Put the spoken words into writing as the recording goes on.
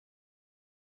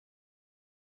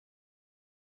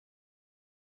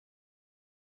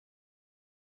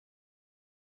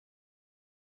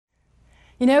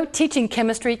You know, teaching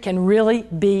chemistry can really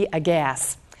be a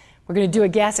gas. We're going to do a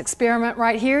gas experiment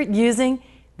right here using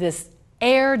this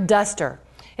air duster.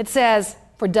 It says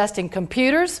for dusting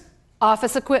computers,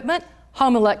 office equipment,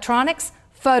 home electronics,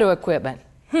 photo equipment.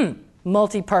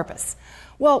 Multi-purpose.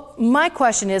 Well, my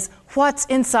question is, what's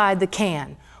inside the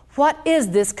can? What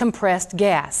is this compressed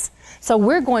gas? So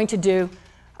we're going to do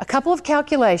a couple of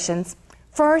calculations,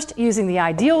 first using the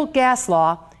ideal gas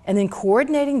law, and then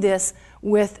coordinating this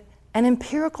with an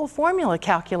empirical formula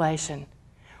calculation.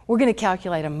 We're going to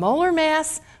calculate a molar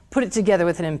mass, put it together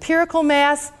with an empirical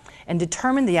mass, and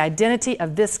determine the identity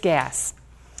of this gas.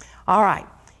 All right,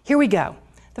 here we go.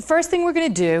 The first thing we're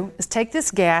going to do is take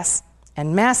this gas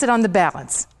and mass it on the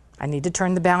balance. I need to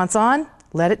turn the balance on,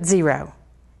 let it zero.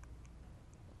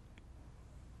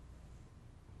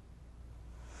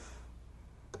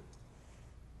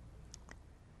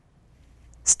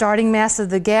 Starting mass of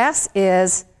the gas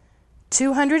is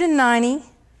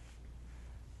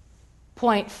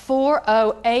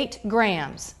 290.408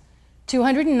 grams.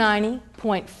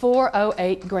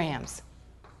 290.408 grams.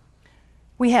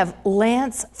 We have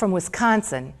Lance from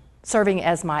Wisconsin serving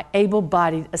as my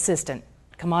able-bodied assistant.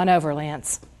 Come on over,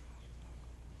 Lance.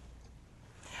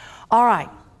 All right.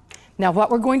 Now what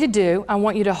we're going to do, I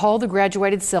want you to hold the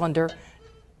graduated cylinder,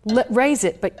 raise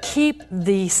it, but keep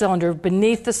the cylinder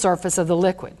beneath the surface of the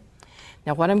liquid.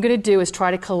 Now what I'm going to do is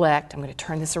try to collect. I'm going to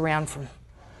turn this around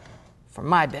for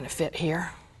my benefit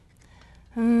here.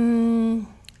 Get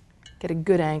a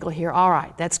good angle here. All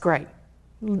right, that's great.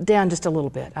 Down just a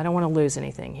little bit. I don't want to lose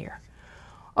anything here.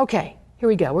 Okay, here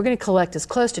we go. We're going to collect as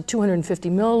close to 250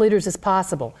 milliliters as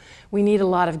possible. We need a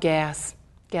lot of gas.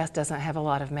 Gas doesn't have a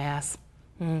lot of mass.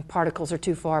 Particles are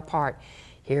too far apart.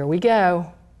 Here we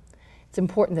go. It's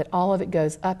important that all of it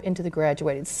goes up into the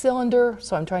graduated cylinder,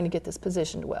 so I'm trying to get this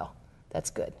positioned well. That's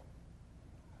good.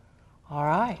 All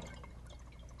right.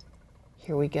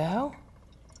 Here we go.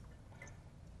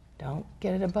 Don't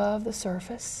get it above the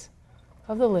surface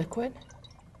of the liquid.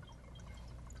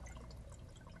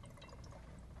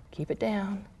 Keep it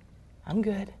down. I'm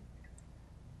good.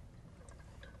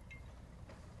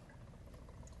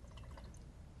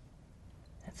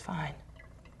 That's fine.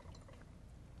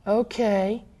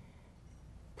 Okay.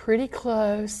 Pretty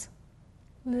close.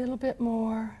 A little bit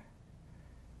more.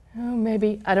 Oh,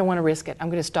 maybe. I don't want to risk it. I'm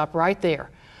going to stop right there.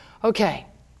 Okay.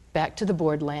 Back to the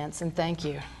board, Lance, and thank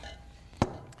you.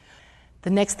 The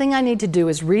next thing I need to do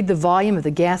is read the volume of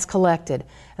the gas collected.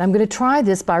 And I'm going to try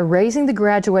this by raising the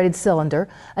graduated cylinder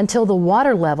until the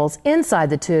water levels inside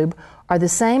the tube are the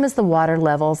same as the water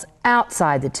levels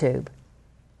outside the tube.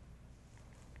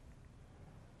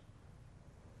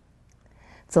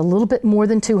 It's a little bit more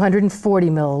than 240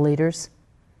 milliliters.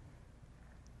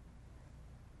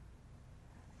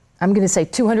 I'm going to say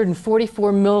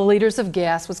 244 milliliters of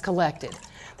gas was collected.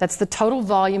 That's the total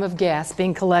volume of gas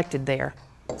being collected there.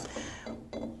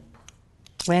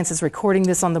 Lance is recording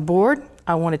this on the board.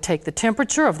 I want to take the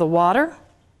temperature of the water.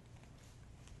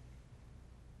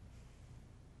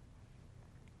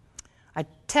 I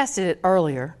tested it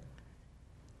earlier,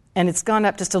 and it's gone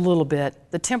up just a little bit.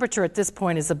 The temperature at this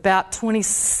point is about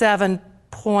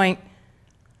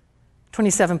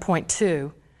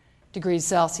 27.2 degrees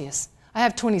Celsius. I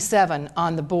have 27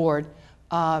 on the board.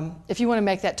 If you want to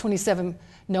make that 27,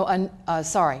 my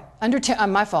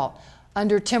fault.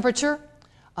 Under temperature,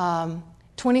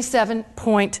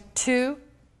 27.2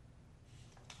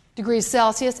 degrees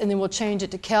Celsius, and then we'll change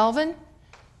it to Kelvin,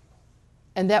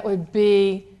 and that would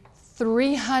be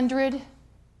 300.2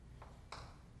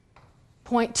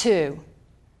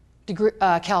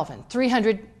 Kelvin.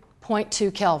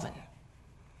 300.2 Kelvin.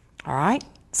 All right,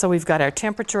 so we've got our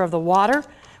temperature of the water,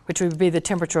 which would be the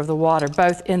temperature of the water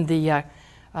both in the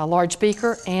large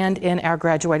beaker and in our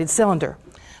graduated cylinder.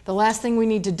 The last thing we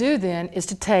need to do then is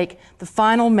to take the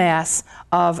final mass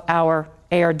of our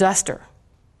air duster.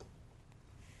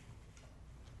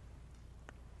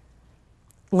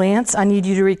 Lance, I need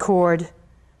you to record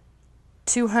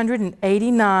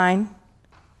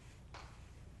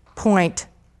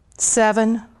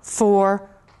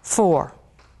 289.744.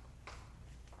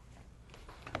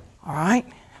 All right.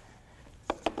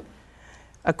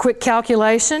 A quick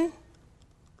calculation.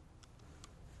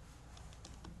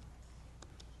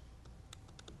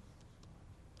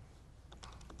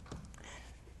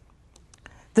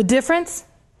 The difference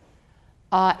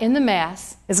in the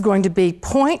mass is going to be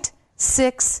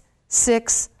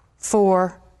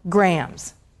 0.664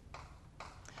 grams.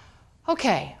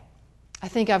 Okay, I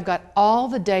think I've got all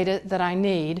the data that I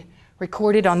need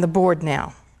recorded on the board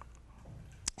now.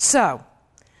 So,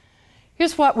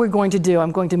 here's what we're going to do.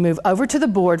 I'm going to move over to the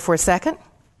board for a second,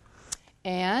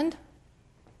 and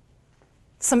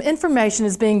some information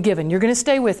is being given. You're going to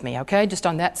stay with me, okay, just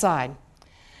on that side.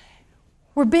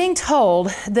 We're being told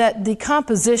that the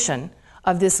composition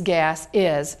of this gas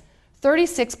is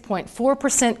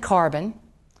 36.4% carbon,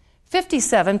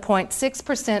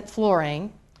 57.6%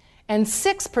 fluorine, and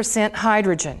 6%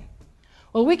 hydrogen.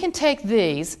 Well, we can take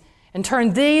these and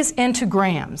turn these into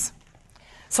grams.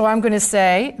 So I'm going to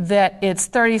say that it's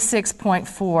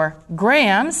 36.4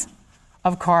 grams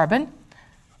of carbon.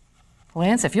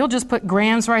 Lance, if you'll just put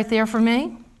grams right there for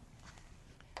me.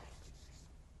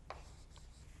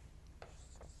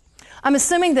 I'm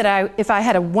assuming that if I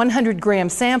had a 100-gram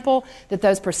sample, that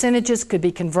those percentages could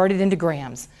be converted into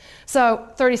grams. So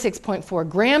 36.4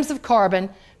 grams of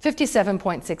carbon,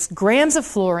 57.6 grams of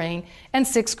fluorine, and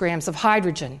 6 grams of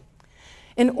hydrogen.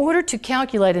 In order to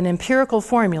calculate an empirical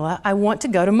formula, I want to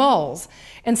go to moles.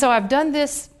 And so I've done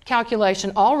this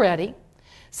calculation already,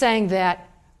 saying that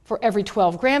for every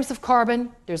 12 grams of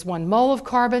carbon, there's 1 mole of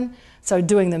carbon. So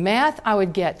doing the math, I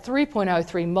would get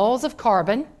 3.03 moles of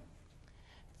carbon,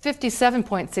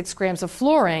 57.6 grams of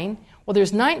fluorine. Well,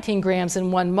 there's 19 grams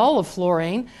in 1 mole of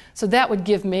fluorine, so that would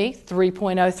give me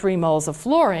 3.03 moles of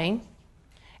fluorine.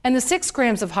 And the 6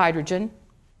 grams of hydrogen,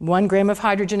 1 gram of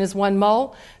hydrogen is 1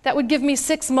 mole, that would give me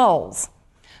 6 moles.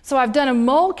 So I've done a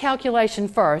mole calculation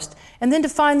first, and then to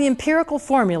find the empirical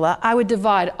formula, I would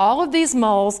divide all of these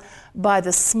moles by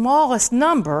the smallest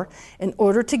number in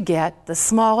order to get the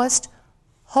smallest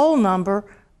whole number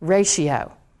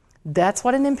ratio. That's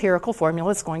what an empirical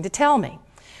formula is going to tell me.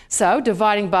 So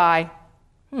dividing by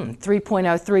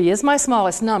 3.03 is my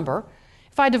smallest number.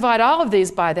 If I divide all of these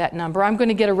by that number, I'm going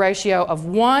to get a ratio of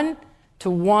 1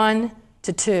 to 1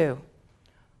 to 2.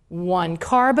 1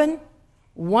 carbon,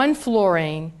 1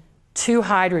 fluorine, 2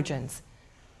 hydrogens.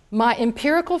 My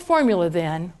empirical formula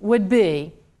then would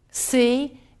be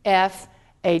CFH2.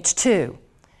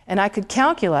 And I could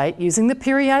calculate, using the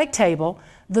periodic table,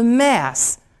 the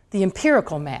mass, the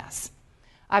empirical mass.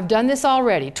 I've done this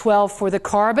already. 12 for the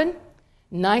carbon,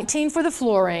 19 for the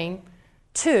fluorine,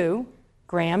 2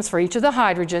 grams for each of the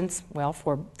hydrogens, well,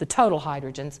 for the total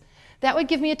hydrogens. That would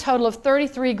give me a total of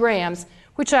 33 grams,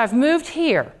 which I've moved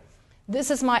here.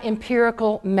 This is my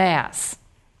empirical mass.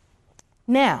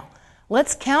 Now,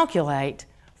 let's calculate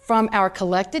from our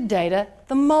collected data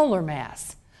the molar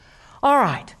mass. All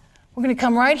right, we're going to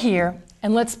come right here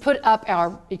and let's put up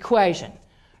our equation.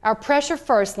 Our pressure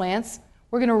first, Lance,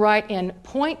 we're going to write in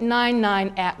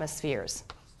 0.99 atmospheres.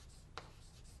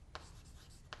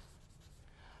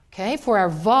 Okay, for our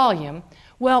volume,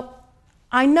 well,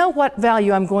 I know what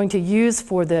value I'm going to use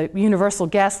for the universal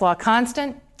gas law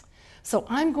constant, so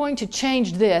I'm going to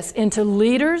change this into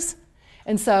liters,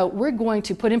 and so we're going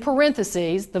to put in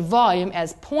parentheses the volume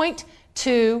as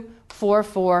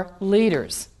 0.244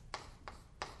 liters.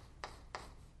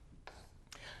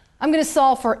 I'm going to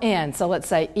solve for N, so let's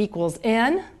say equals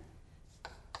N.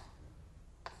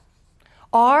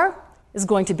 R is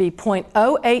going to be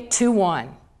 0.0821.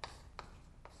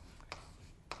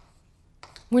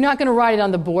 We're not going to write it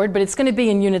on the board, but it's going to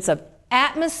be in units of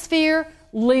atmosphere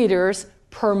liters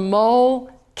per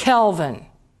mole Kelvin.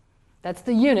 That's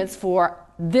the units for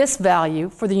this value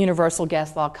for the universal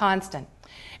gas law constant.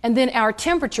 And then our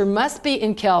temperature must be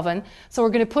in Kelvin, so we're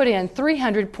going to put in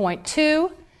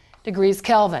 300.2 degrees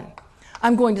Kelvin.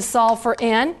 I'm going to solve for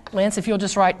N. Lance, if you'll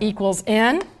just write equals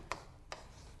N.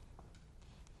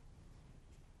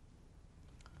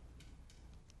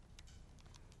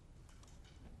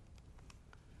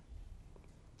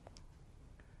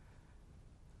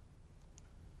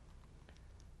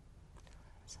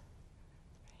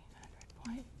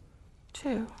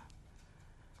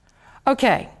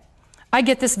 Okay, I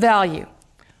get this value,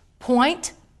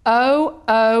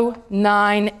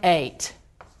 0.0098.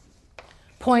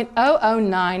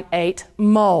 0.0098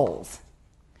 moles.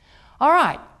 All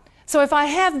right, so if I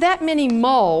have that many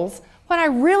moles, what I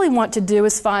really want to do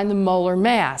is find the molar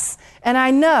mass. And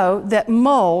I know that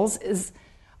moles is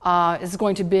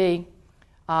going to be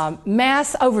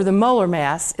mass over the molar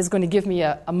mass is going to give me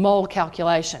a mole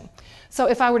calculation. So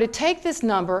if I were to take this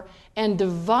number and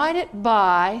divide it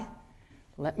by,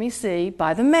 let me see,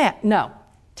 by the mass. No,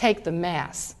 take the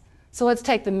mass. So let's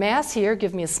take the mass here,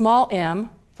 give me a small m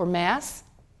for mass.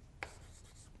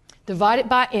 Divide it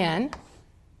by N.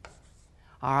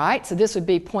 All right, so this would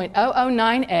be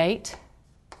 0.0098.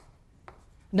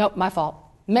 Nope, my fault.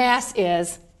 Mass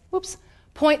is,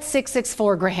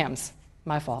 0.664 grams.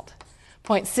 My fault.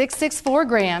 0.664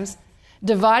 grams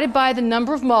divided by the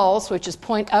number of moles, which is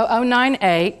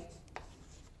 0.0098.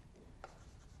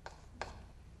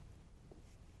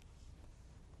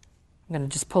 I'm going to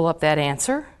just pull up that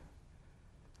answer.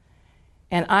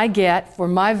 And I get, for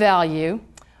my value,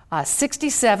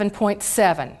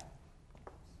 67.7.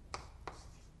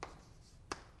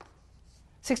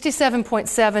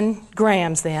 67.7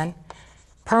 grams then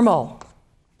per mole.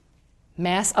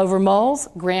 Mass over moles,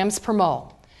 grams per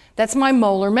mole. That's my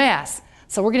molar mass.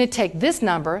 So we're going to take this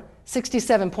number,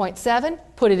 67.7,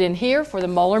 put it in here for the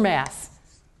molar mass.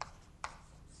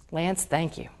 Lance,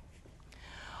 thank you.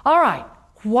 All right,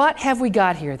 what have we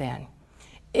got here then?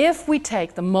 If we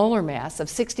take the molar mass of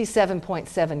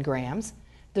 67.7 grams,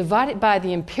 divide it by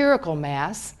the empirical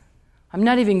mass, I'm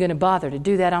not even going to bother to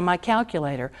do that on my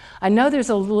calculator. I know there's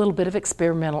a little bit of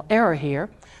experimental error here.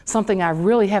 Something I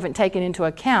really haven't taken into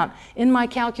account in my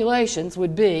calculations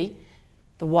would be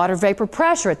the water vapor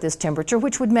pressure at this temperature,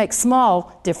 which would make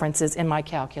small differences in my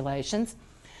calculations.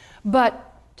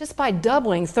 But just by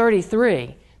doubling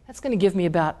 33, that's going to give me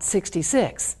about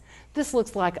 66. This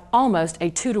looks like almost a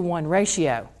 2-to-1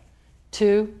 ratio.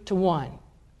 2 to 1.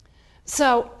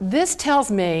 So this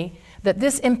tells me that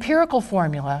this empirical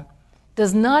formula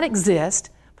does not exist.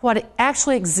 What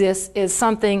actually exists is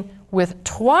something with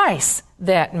twice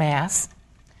that mass.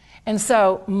 And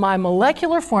so my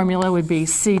molecular formula would be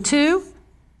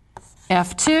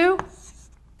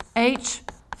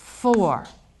C2F2H4.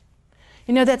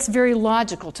 You know, that's very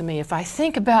logical to me. If I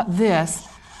think about this,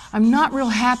 I'm not real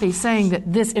happy saying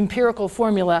that this empirical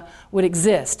formula would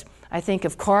exist. I think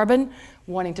of carbon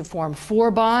wanting to form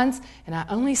 4 bonds, and I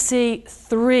only see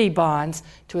 3 bonds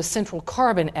to a central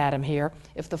carbon atom here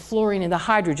if the fluorine and the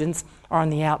hydrogens are on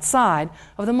the outside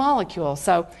of the molecule.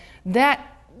 So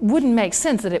that wouldn't make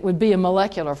sense that it would be a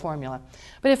molecular formula.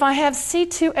 But if I have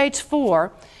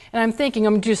C2H4, and I'm thinking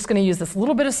I'm just going to use this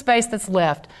little bit of space that's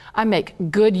left, I make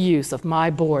good use of my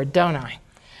board, don't I?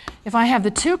 If I have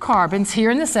the 2 carbons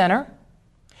here in the center,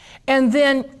 and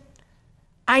then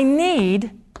I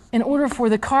need, in order for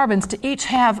the carbons to each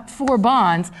have 4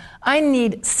 bonds, I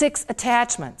need 6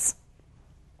 attachments.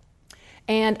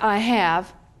 And I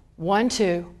have 1,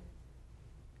 2,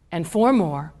 and 4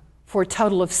 more for a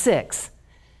total of 6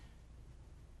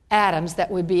 atoms that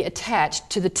would be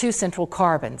attached to the 2 central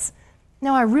carbons.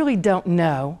 Now, I really don't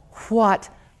know where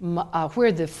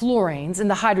the fluorines and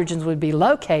the hydrogens would be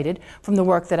located from the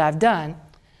work that I've done,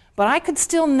 but I could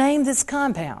still name this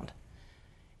compound.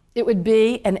 It would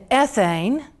be an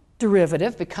ethane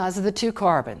derivative because of the 2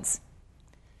 carbons.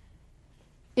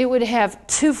 It would have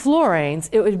 2 fluorines.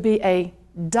 It would be a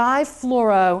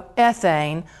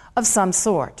difluoroethane of some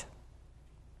sort.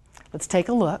 Let's take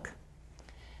a look.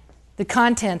 The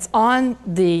contents on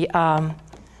the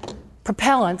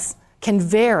propellants can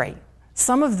vary.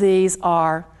 Some of these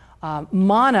are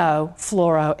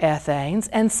monofluoroethanes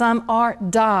and some are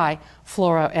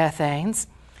difluoroethanes.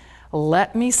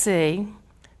 Let me see.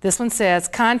 This one says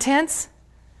contents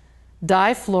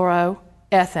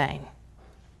difluoroethane.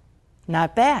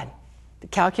 Not bad. The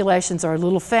calculations are a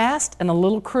little fast and a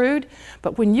little crude,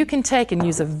 but when you can take and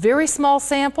use a very small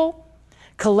sample,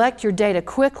 collect your data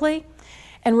quickly,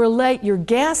 and relate your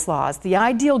gas laws, the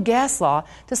ideal gas law,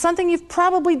 to something you've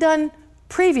probably done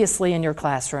previously in your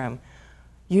classroom,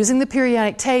 using the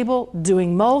periodic table,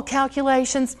 doing mole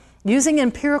calculations, using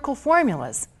empirical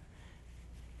formulas.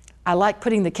 I like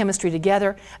putting the chemistry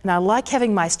together, and I like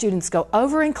having my students go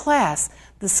over in class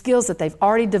the skills that they've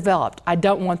already developed. I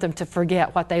don't want them to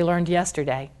forget what they learned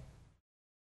yesterday.